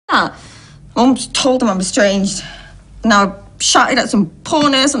that. Mum's told him I'm estranged. Now I've shouted at some poor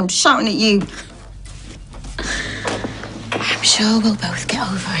nurse and I'm shouting at you. I'm sure we'll both get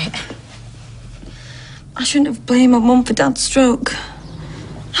over it. I shouldn't have blamed my mum for Dad's stroke.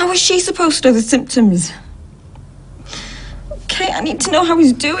 How was she supposed to know the symptoms? Kate, I need to know how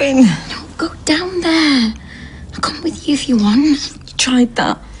he's doing. No, go down there. I'll come with you if you want. You tried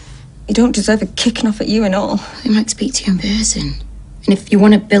that. You don't deserve a kicking off at you and all. I might speak to you in person. And if you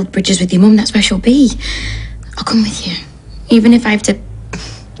want to build bridges with your mum, that's where she'll be. I'll come with you. Even if I have to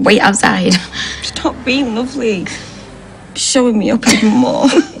wait outside. Stop being lovely. Showing me up even more.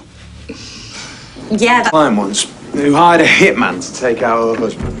 Yeah, that... Client once who hired a hitman to take out her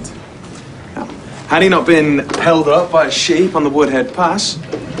husband. Now, had he not been held up by a sheep on the Woodhead Pass,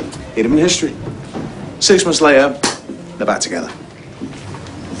 he'd have been history. 6 months later, they're back together.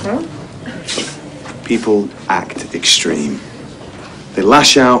 Huh? People act extreme. They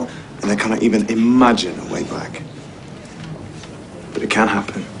lash out and they cannot even imagine a way back. But it can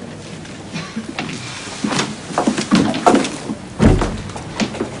happen.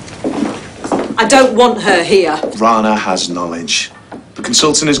 I don't want her here. Rana has knowledge. The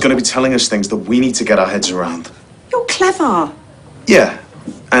consultant is going to be telling us things that we need to get our heads around. You're clever. Yeah,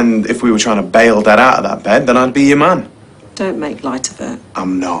 and if we were trying to bail Dad out of that bed, then I'd be your man. Don't make light of it.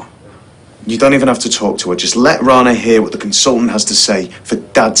 I'm not. You don't even have to talk to her. Just let Rana hear what the consultant has to say, for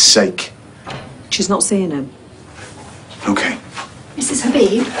Dad's sake. She's not seeing him. Okay. Mrs.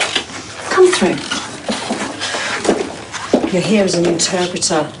 Habib, Come through. You're here as an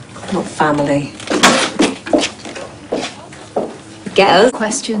interpreter, not family. girls.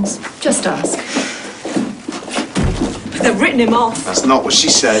 Questions, just ask. They've written him off. That's not what she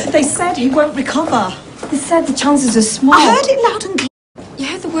said. They said he won't recover. They said the chances are small. I heard it loud and clear. You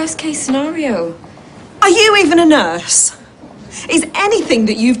heard the worst case scenario. Are you even a nurse? Is anything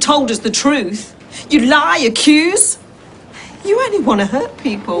that you've told us the truth? You lie, accuse? You only want to hurt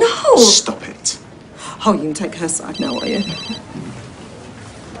people. No! Stop it. Oh, you can take her side now, are you?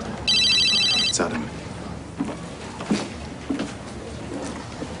 It's Adam.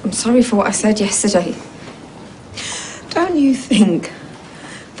 I'm sorry for what I said yesterday. Don't you think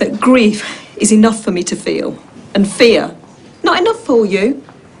that grief is enough for me to feel? And fear? Not enough for you?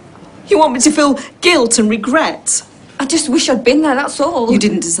 You want me to feel guilt and regret? I just wish I'd been there, that's all. You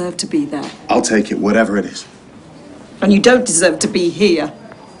didn't deserve to be there. I'll take it, whatever it is. And you don't deserve to be here.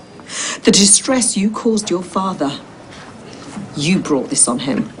 The distress you caused your father, you brought this on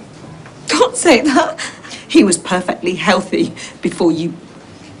him. Don't say that. He was perfectly healthy before you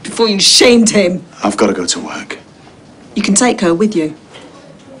shamed him. I've got to go to work. You can take her with you.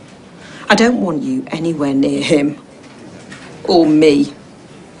 I don't want you anywhere near him. Or me.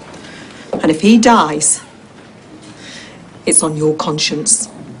 And if he dies, it's on your conscience.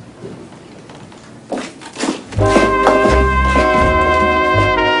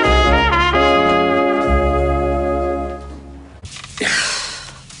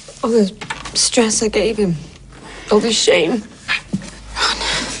 All the stress I gave him. All the shame. Rana,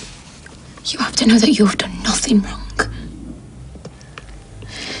 you have to know that you've done nothing wrong.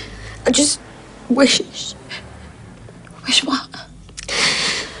 I just wish Wish what?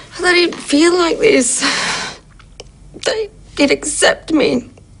 that he'd feel like this. That he'd accept me.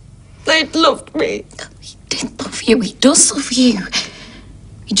 That he'd loved me. He did love you. He does love you.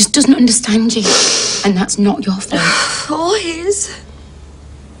 He just doesn't understand you. And that's not your fault. All his.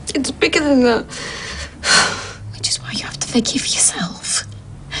 It's bigger than that. Which is why you have to forgive yourself.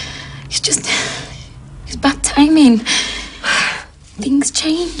 It's bad timing. Things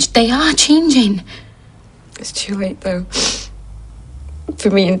change. They are changing. It's too late, though. For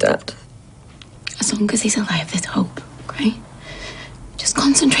me and Dad. As long as he's alive, there's hope, okay? Just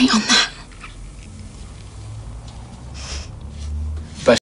concentrate on that.